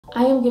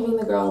I am giving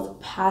the girls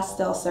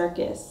pastel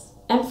circus,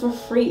 and for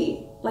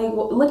free. Like,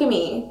 look at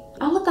me.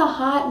 I look a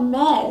hot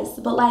mess,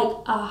 but like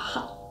a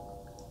hot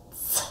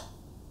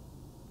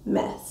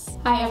mess.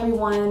 Hi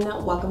everyone,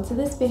 welcome to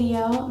this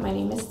video. My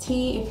name is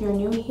T. If you're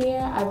new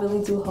here, I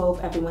really do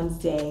hope everyone's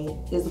day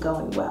is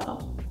going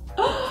well.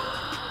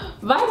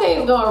 My day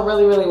is going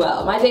really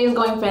well. My day is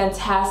going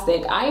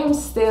fantastic. I am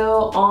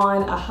still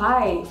on a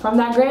high from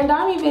that Grand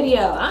Army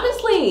video.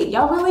 Honestly,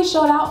 y'all really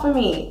showed out for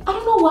me. I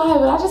don't know why,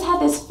 but I just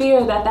had this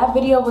fear that that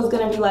video was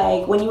gonna be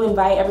like when you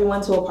invite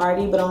everyone to a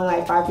party but only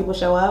like 5 people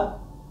show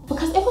up.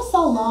 Because it was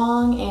so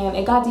long and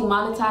it got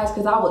demonetized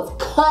because I was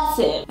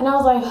cussing. And I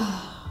was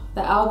like,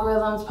 the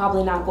algorithm's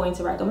probably not going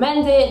to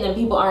recommend it and then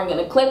people aren't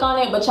gonna click on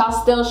it, but y'all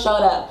still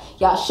showed up.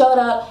 Y'all showed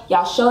up,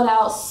 y'all showed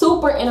out,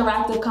 super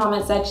interactive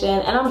comment section,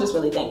 and I'm just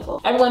really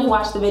thankful. Everyone who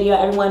watched the video,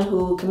 everyone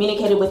who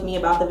communicated with me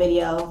about the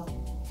video,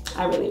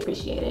 I really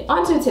appreciate it.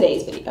 On to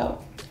today's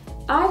video.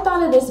 I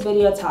thought of this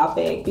video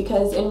topic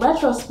because in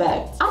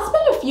retrospect, I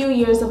spent a few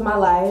years of my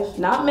life,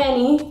 not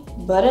many,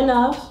 but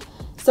enough,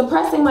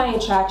 suppressing my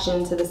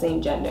attraction to the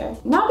same gender.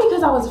 Not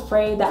because I was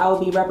afraid that I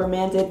would be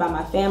reprimanded by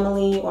my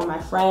family or my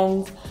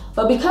friends,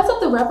 but because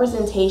of the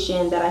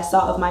representation that I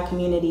saw of my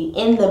community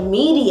in the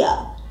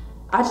media.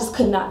 I just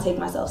could not take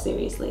myself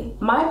seriously.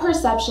 My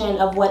perception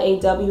of what a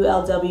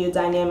WLW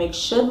dynamic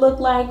should look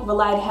like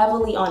relied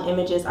heavily on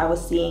images I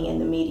was seeing in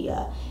the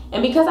media.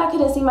 And because I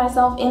couldn't see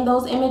myself in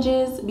those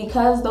images,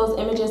 because those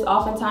images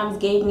oftentimes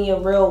gave me a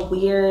real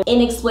weird,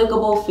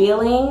 inexplicable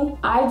feeling,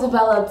 I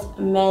developed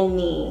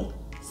many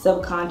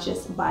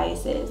subconscious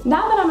biases.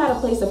 Now that I'm at a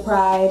place of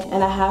pride,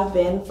 and I have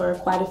been for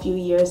quite a few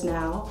years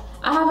now,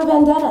 I have a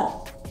vendetta.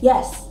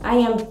 Yes, I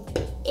am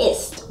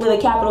pissed with a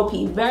capital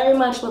P. Very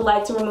much would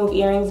like to remove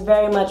earrings,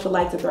 very much would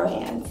like to throw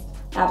hands.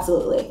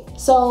 Absolutely.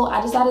 So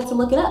I decided to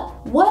look it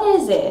up. What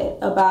is it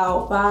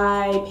about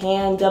bi,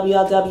 pan,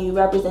 WLW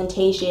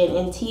representation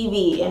in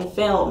TV and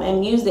film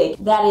and music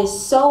that is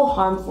so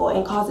harmful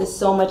and causes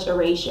so much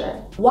erasure?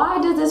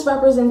 Why does this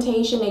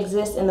representation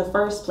exist in the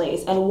first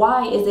place, and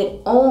why is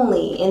it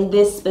only in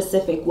this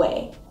specific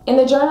way? In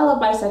the Journal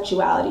of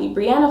Bisexuality,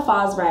 Breanne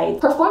Fahs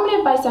writes,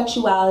 "Performative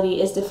bisexuality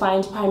is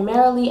defined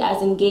primarily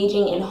as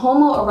engaging in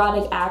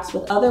homoerotic acts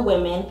with other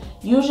women,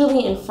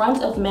 usually in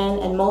front of men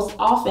and most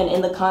often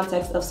in the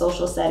context of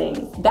social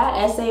settings." That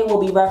essay will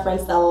be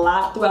referenced a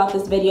lot throughout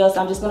this video, so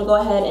I'm just gonna go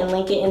ahead and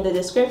link it in the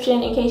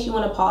description in case you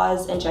wanna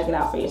pause and check it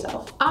out for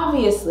yourself.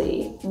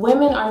 Obviously,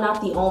 women are not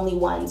the only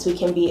ones who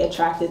can be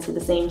attracted to the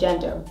same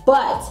gender,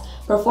 but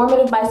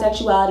performative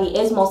bisexuality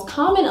is most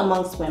common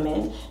amongst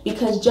women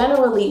because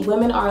generally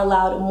women are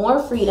allowed more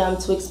freedom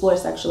to explore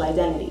sexual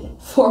identity.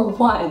 For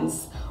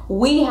once,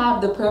 we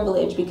have the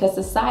privilege because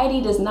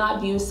society does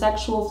not view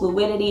sexual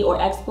fluidity or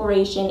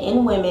exploration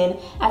in women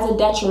as a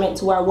detriment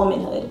to our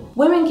womanhood.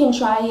 Women can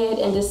try it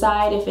and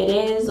decide if it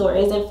is or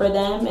isn't for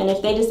them, and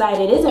if they decide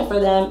it isn't for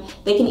them,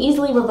 they can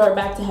easily revert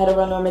back to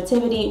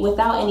heteronormativity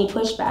without any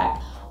pushback.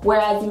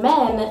 Whereas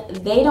men,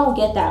 they don't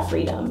get that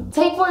freedom.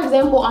 Take for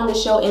example on the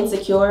show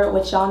Insecure,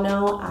 which y'all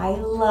know I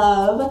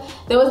love.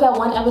 There was that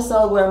one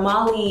episode where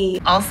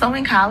Molly... Also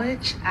in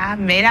college, I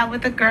made out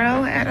with a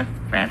girl at a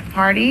frat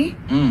party.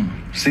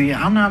 See,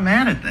 I'm not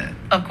mad at that.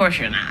 Of course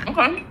you're not.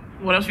 Okay,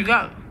 what else you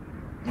got?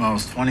 Well, I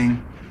was 20, kind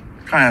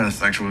of had a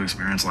sexual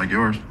experience like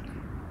yours.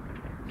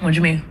 What'd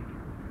you mean?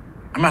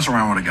 I messed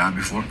around with a guy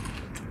before.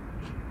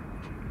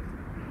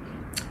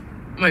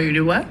 Wait, you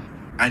do what?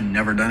 I'd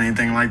never done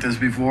anything like this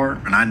before,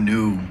 and I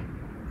knew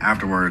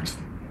afterwards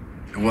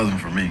it wasn't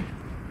for me.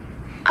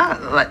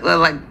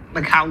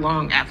 Like how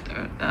long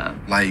after?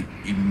 Like,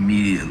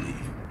 immediately.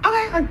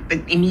 Okay,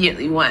 like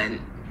immediately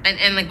when?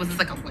 And like, was this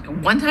like a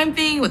one-time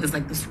thing? Was this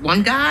like this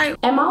one guy?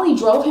 And Molly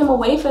drove him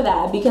away for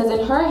that because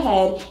in her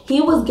head,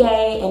 he was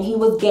gay and he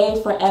was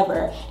gay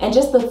forever. And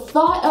just the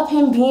thought of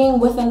him being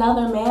with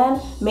another man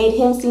made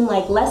him seem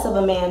like less of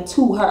a man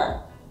to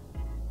her.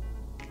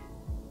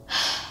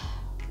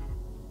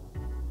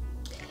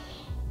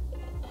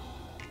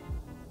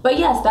 But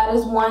yes, that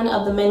is one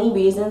of the many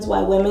reasons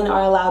why women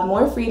are allowed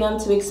more freedom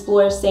to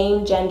explore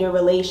same-gender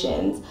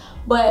relations.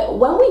 But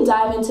when we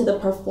dive into the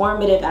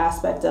performative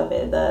aspect of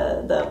it,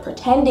 the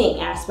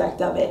pretending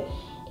aspect of it,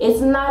 it's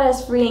not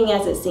as freeing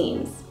as it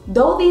seems.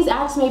 Though these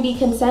acts may be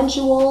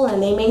consensual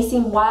and they may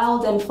seem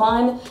wild and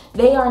fun,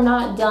 they are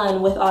not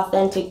done with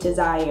authentic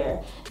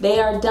desire. They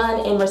are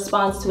done in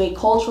response to a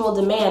cultural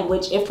demand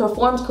which, if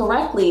performed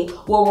correctly,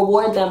 will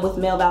reward them with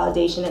male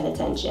validation and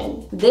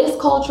attention. This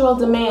cultural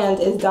demand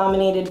is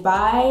dominated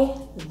by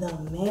the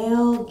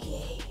male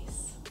gaze.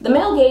 The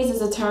male gaze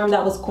is a term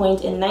that was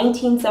coined in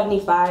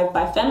 1975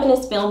 by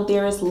feminist film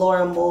theorist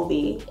Laura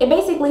Mulvey. It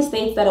basically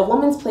states that a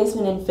woman's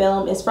placement in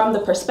film is from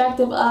the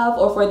perspective of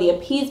or for the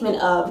appeasement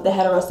of the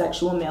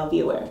heterosexual male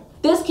viewer.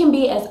 This can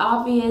be as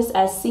obvious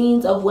as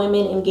scenes of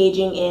women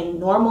engaging in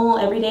normal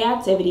everyday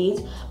activities,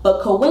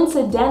 but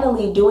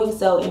coincidentally doing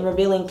so in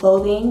revealing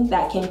clothing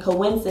that can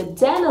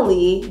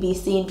coincidentally be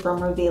seen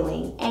from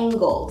revealing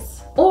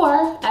angles.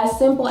 Or as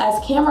simple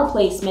as camera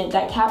placement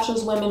that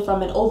captures women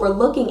from an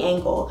overlooking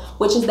angle,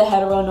 which is the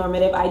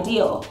heteronormative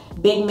ideal.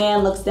 Big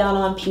man looks down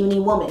on puny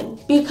woman.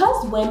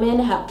 Because women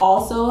have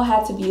also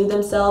had to view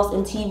themselves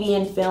in TV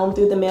and film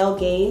through the male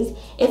gaze,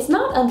 it's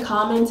not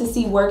uncommon to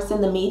see works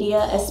in the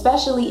media,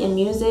 especially in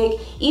music,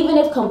 even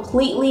if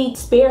completely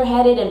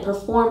spearheaded and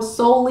performed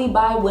solely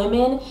by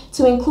women,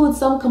 to include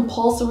some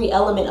compulsory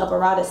element of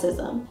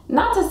eroticism.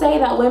 Not to say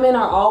that women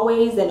are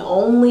always and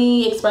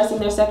only expressing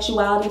their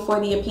sexuality for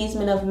the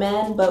appeasement of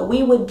men, but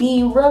we would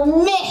be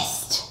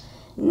remiss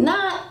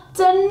not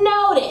to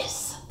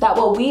notice that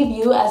what we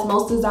view as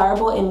most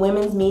desirable in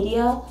women's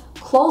media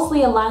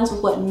closely aligns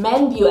with what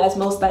men view as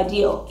most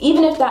ideal,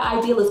 even if that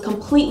ideal is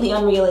completely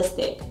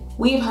unrealistic.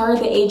 We've heard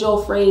the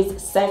age-old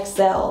phrase, sex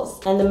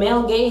sells, and the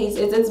male gaze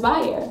is its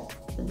buyer.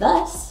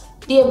 Thus,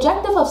 the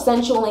objective of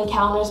sensual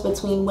encounters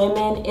between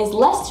women is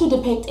less to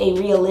depict a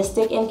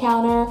realistic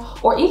encounter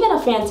or even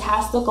a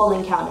fantastical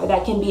encounter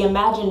that can be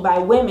imagined by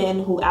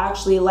women who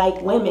actually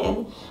like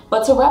women,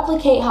 but to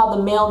replicate how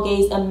the male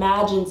gaze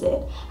imagines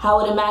it,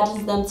 how it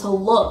imagines them to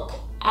look,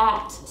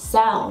 act,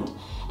 sound.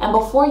 And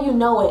before you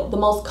know it, the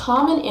most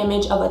common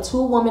image of a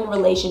two-woman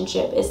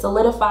relationship is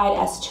solidified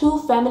as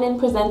two feminine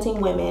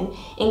presenting women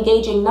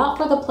engaging not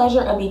for the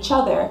pleasure of each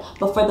other,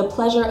 but for the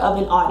pleasure of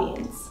an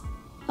audience,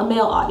 a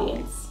male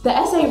audience. The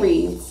essay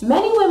reads,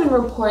 many women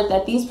report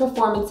that these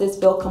performances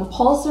feel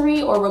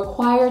compulsory or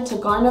required to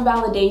garner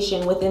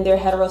validation within their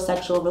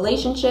heterosexual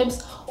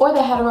relationships or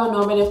the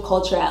heteronormative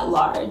culture at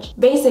large.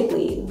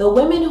 Basically, the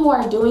women who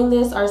are doing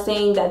this are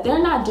saying that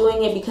they're not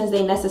doing it because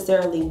they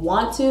necessarily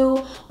want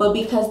to, but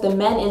because the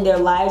men in their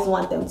lives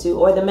want them to,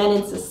 or the men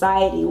in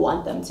society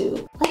want them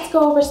to. Let's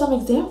go over some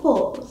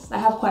examples. I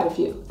have quite a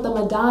few. The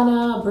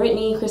Madonna,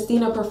 Britney,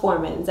 Christina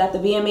performance at the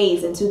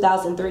VMAs in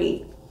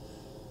 2003.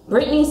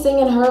 Britney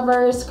singing her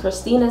verse,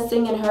 Christina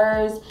singing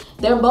hers.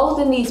 They're both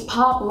in these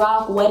pop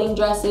rock wedding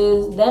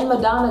dresses. Then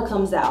Madonna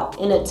comes out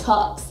in a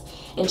tux,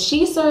 and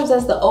she serves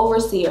as the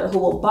overseer who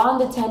will bond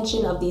the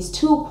tension of these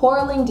two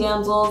quarreling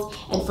damsels,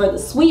 and for the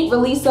sweet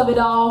release of it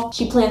all,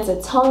 she plants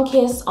a tongue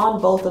kiss on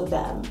both of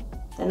them.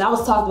 And that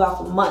was talked about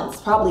for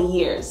months, probably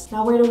years.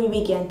 Now where do we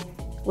begin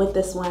with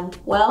this one?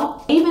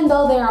 Well, even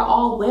though they are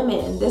all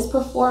women, this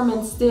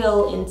performance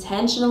still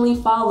intentionally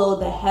followed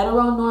the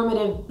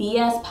heteronormative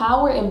BS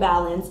power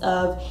imbalance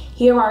of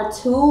here are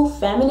two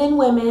feminine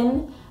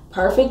women,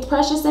 perfect,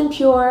 precious, and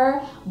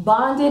pure,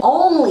 bonded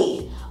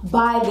only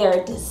by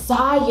their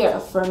desire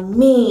for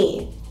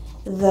me,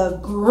 the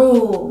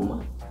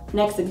groom.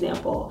 Next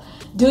example.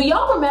 Do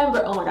y'all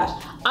remember, oh my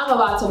gosh, I'm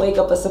about to wake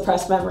up a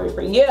suppressed memory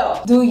for you.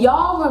 Do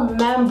y'all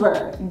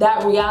remember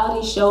that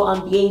reality show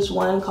on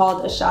VH1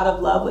 called A Shot of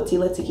Love with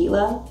Tila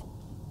Tequila?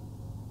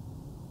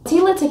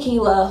 Tila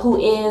Tequila,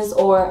 who is,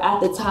 or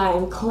at the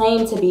time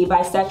claimed to be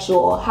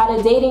bisexual, had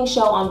a dating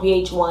show on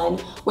VH1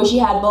 where she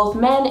had both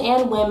men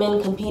and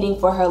women competing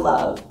for her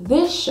love.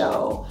 This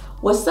show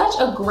was such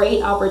a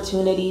great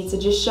opportunity to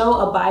just show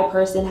a bi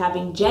person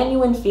having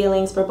genuine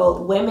feelings for both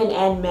women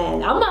and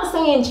men. I'm not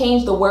saying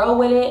change the world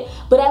with it,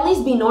 but at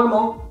least be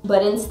normal.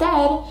 But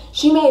instead,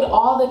 she made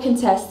all the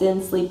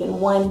contestants sleep in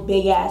one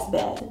big ass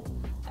bed.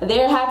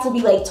 There had to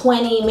be like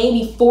 20,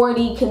 maybe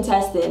 40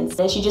 contestants,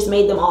 and she just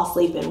made them all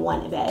sleep in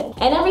one bed.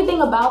 And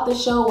everything about the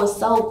show was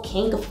so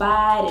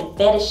kinkified and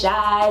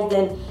fetishized,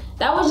 and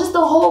that was just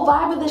the whole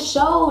vibe of the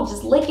show,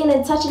 just licking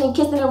and touching and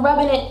kissing and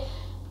rubbing it.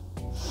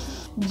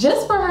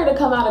 Just for her to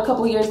come out a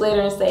couple years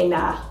later and say,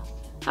 nah,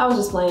 I was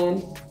just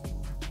playing.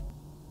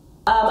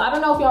 I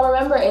don't know if y'all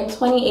remember, in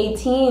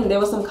 2018, there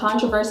was some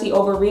controversy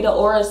over Rita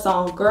Ora's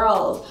song,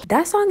 Girls.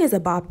 That song is a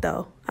bop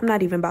though, I'm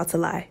not even about to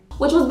lie.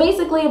 Which was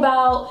basically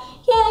about,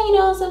 yeah, you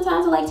know,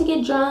 sometimes I like to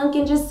get drunk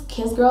and just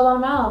kiss girls on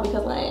the mouth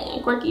because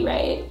like, quirky,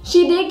 right?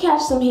 She did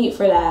catch some heat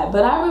for that,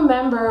 but I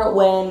remember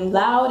when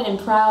loud and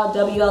proud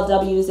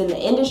WLWs in the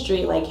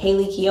industry like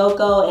Haley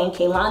Kiyoko and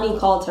Kehlani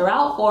called her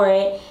out for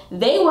it,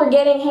 they were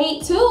getting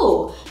hate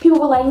too.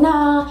 People were like,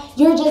 nah,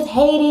 you're just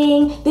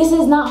hating. This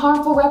is not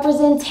harmful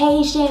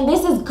representation.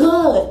 This is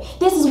good.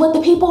 This is what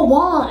the people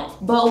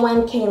want. But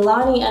when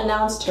Kehlani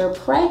announced her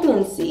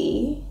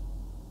pregnancy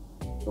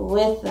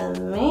with a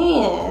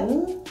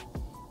man,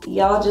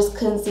 y'all just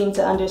couldn't seem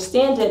to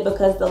understand it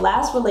because the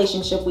last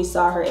relationship we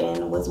saw her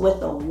in was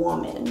with a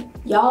woman.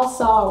 Y'all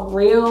saw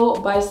real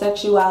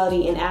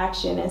bisexuality in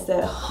action and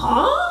said,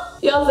 huh?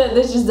 Y'all said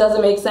this just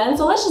doesn't make sense,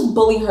 so let's just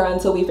bully her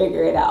until we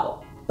figure it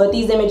out. But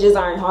these images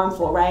aren't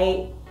harmful,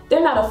 right?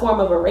 They're not a form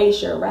of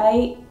erasure,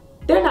 right?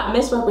 They're not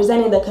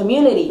misrepresenting the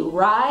community,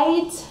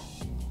 right?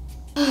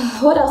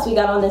 What else we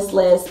got on this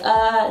list?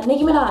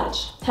 Nicki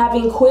Minaj,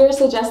 having queer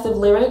suggestive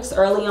lyrics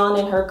early on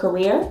in her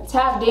career,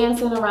 tap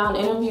dancing around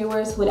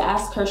interviewers who would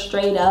ask her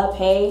straight up,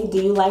 hey, do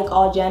you like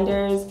all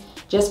genders?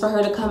 Just for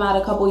her to come out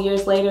a couple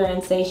years later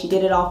and say she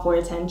did it all for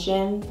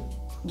attention.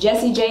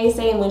 Jessie J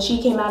saying when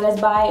she came out as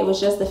bi, it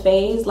was just a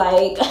phase.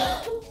 Like,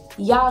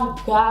 y'all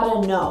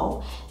gotta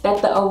know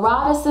that the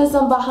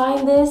eroticism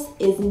behind this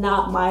is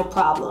not my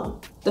problem.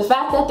 The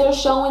fact that they're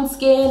showing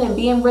skin and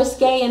being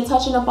risque and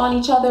touching up on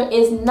each other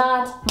is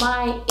not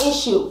my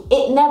issue.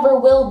 It never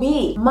will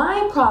be.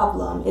 My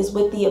problem is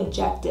with the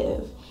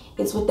objective.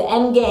 It's with the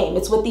end game.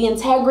 It's with the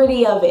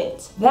integrity of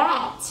it.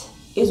 That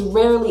is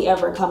rarely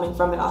ever coming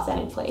from an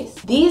authentic place.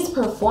 These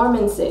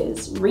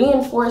performances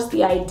reinforce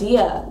the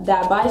idea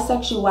that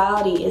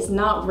bisexuality is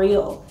not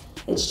real.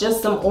 It's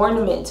just some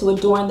ornament to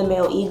adorn the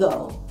male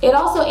ego. It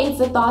also aids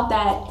the thought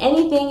that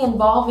anything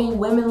involving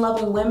women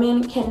loving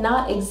women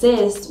cannot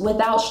exist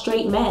without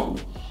straight men.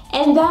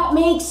 And that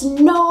makes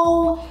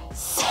no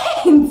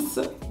sense.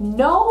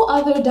 No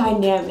other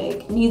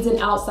dynamic needs an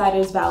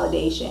outsider's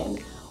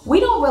validation. We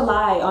don't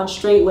rely on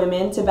straight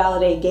women to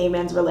validate gay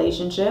men's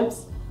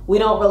relationships. We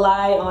don't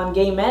rely on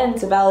gay men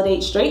to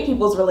validate straight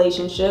people's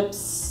relationships.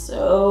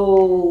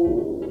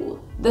 So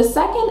the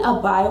second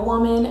a bi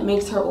woman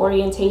makes her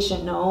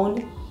orientation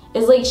known,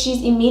 it's like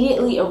she's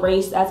immediately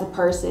erased as a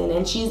person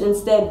and she's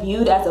instead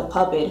viewed as a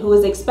puppet who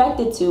is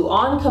expected to,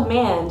 on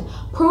command,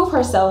 prove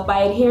herself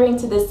by adhering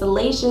to this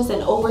salacious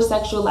and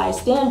over-sexualized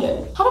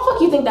standard. How the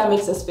fuck you think that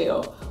makes us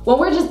feel? When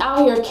we're just out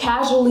here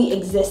casually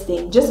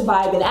existing, just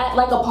vibing, at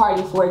like a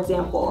party for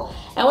example,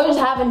 and we're just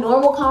having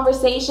normal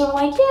conversation, we're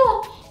like,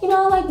 yeah, you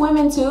know, I like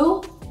women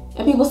too.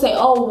 And people say,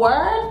 oh,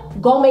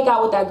 word? Go make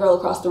out with that girl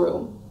across the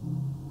room.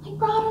 Like,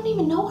 bro, I don't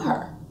even know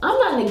her. I'm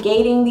not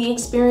negating the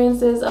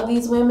experiences of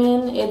these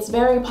women. It's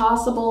very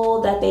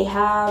possible that they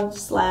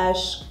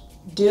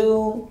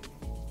do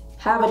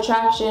have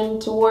attraction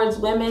towards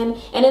women.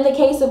 And in the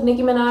case of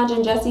Nicki Minaj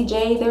and Jessie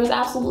J, there's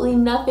absolutely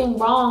nothing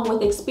wrong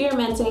with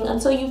experimenting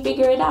until you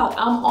figure it out.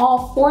 I'm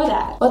all for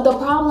that. But the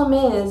problem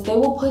is they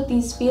will put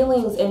these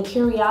feelings and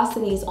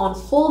curiosities on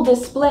full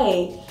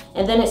display,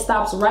 and then it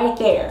stops right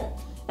there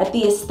at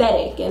the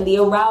aesthetic and the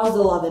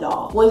arousal of it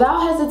all.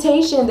 Without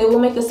hesitation, they will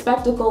make a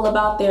spectacle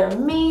about their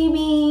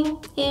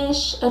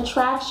maybe-ish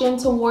attraction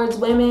towards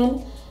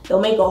women. They'll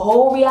make a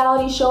whole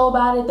reality show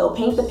about it. They'll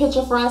paint the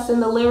picture for us in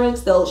the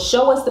lyrics. They'll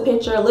show us the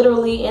picture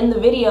literally in the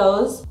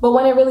videos. But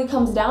when it really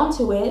comes down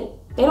to it,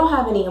 they don't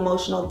have any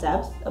emotional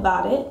depth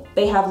about it.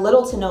 They have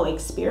little to no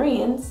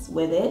experience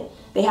with it.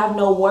 They have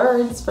no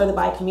words for the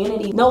bi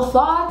community, no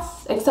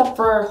thoughts except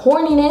for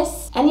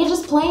horniness, and you're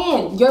just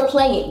playing. You're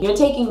playing. You're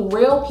taking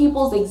real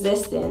people's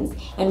existence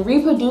and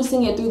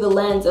reproducing it through the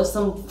lens of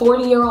some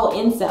 40-year-old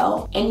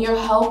incel, and you're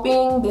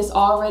helping this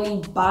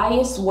already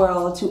biased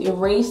world to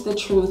erase the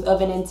truth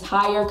of an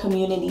entire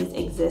community's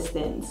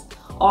existence,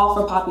 all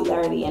for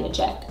popularity and a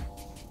check.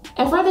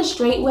 And for the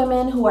straight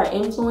women who are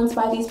influenced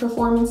by these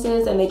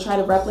performances and they try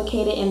to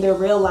replicate it in their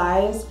real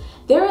lives,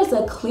 there is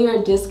a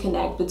clear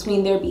disconnect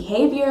between their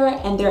behavior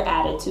and their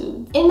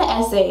attitude. In the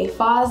essay,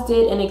 Fahs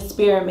did an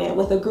experiment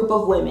with a group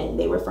of women.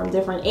 They were from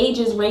different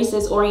ages,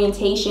 races,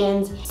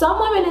 orientations. Some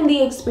women in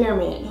the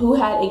experiment who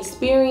had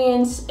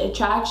experienced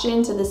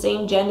attraction to the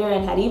same gender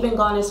and had even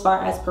gone as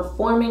far as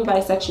performing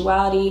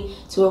bisexuality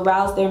to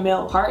arouse their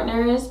male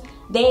partners,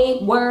 they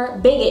were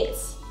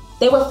bigots.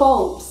 They were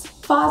phobes.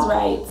 Fahs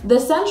writes, the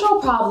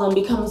central problem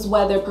becomes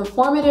whether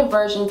performative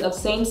versions of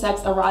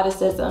same-sex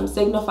eroticism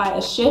signify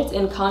a shift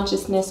in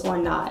consciousness or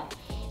not.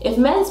 If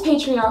men's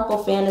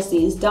patriarchal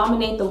fantasies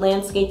dominate the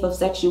landscape of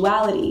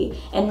sexuality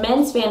and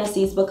men's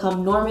fantasies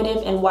become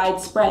normative and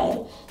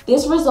widespread,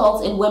 this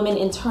results in women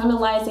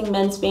internalizing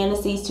men's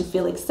fantasies to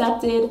feel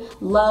accepted,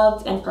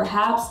 loved, and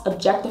perhaps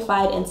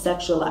objectified and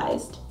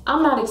sexualized.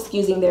 I'm not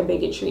excusing their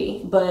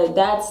bigotry, but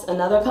that's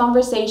another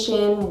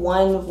conversation,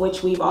 one of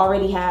which we've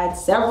already had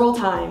several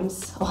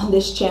times on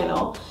this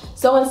channel.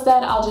 So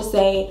instead, I'll just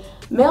say,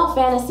 male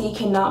fantasy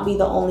cannot be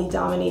the only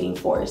dominating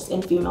force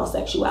in female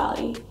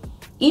sexuality.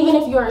 Even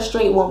if you're a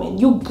straight woman,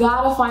 you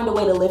gotta find a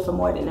way to live for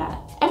more than that.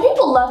 And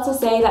people love to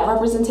say that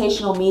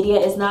representational media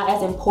is not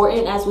as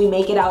important as we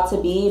make it out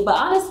to be, but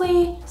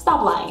honestly,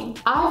 stop lying.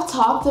 I've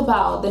talked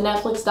about the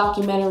Netflix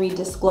documentary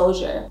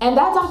Disclosure, and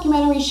that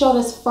documentary showed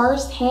us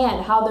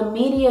firsthand how the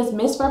media's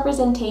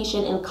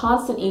misrepresentation and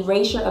constant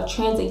erasure of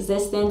trans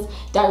existence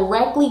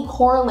directly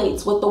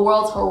correlates with the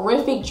world's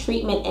horrific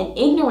treatment and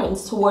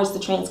ignorance towards the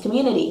trans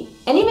community.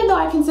 And even though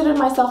I considered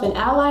myself an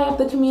ally of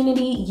the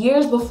community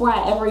years before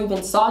I ever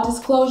even saw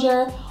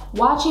Disclosure,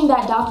 watching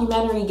that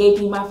documentary gave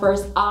me my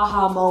first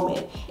aha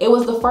moment. It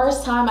was the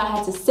first time I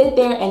had to sit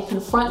there and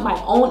confront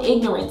my own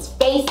ignorance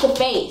face to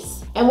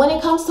face. And when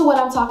it comes to what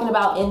I'm talking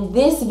about in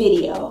this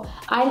video,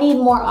 I need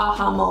more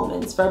aha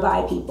moments for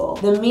bi people.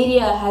 The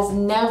media has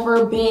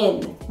never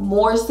been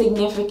more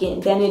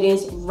significant than it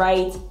is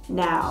right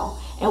now.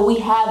 And we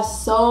have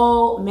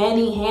so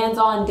many hands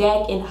on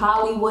deck in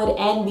Hollywood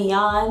and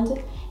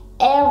beyond.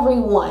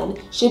 Everyone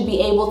should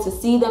be able to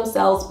see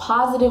themselves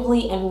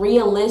positively and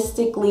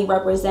realistically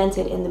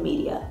represented in the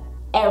media.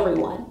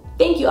 Everyone.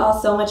 Thank you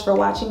all so much for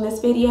watching this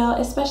video,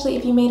 especially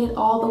if you made it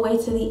all the way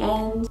to the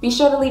end. Be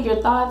sure to leave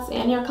your thoughts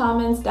and your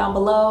comments down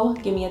below.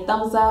 Give me a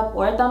thumbs up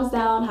or a thumbs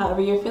down, however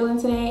you're feeling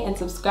today, and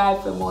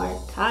subscribe for more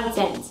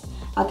content.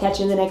 I'll catch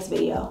you in the next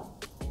video.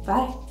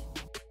 Bye.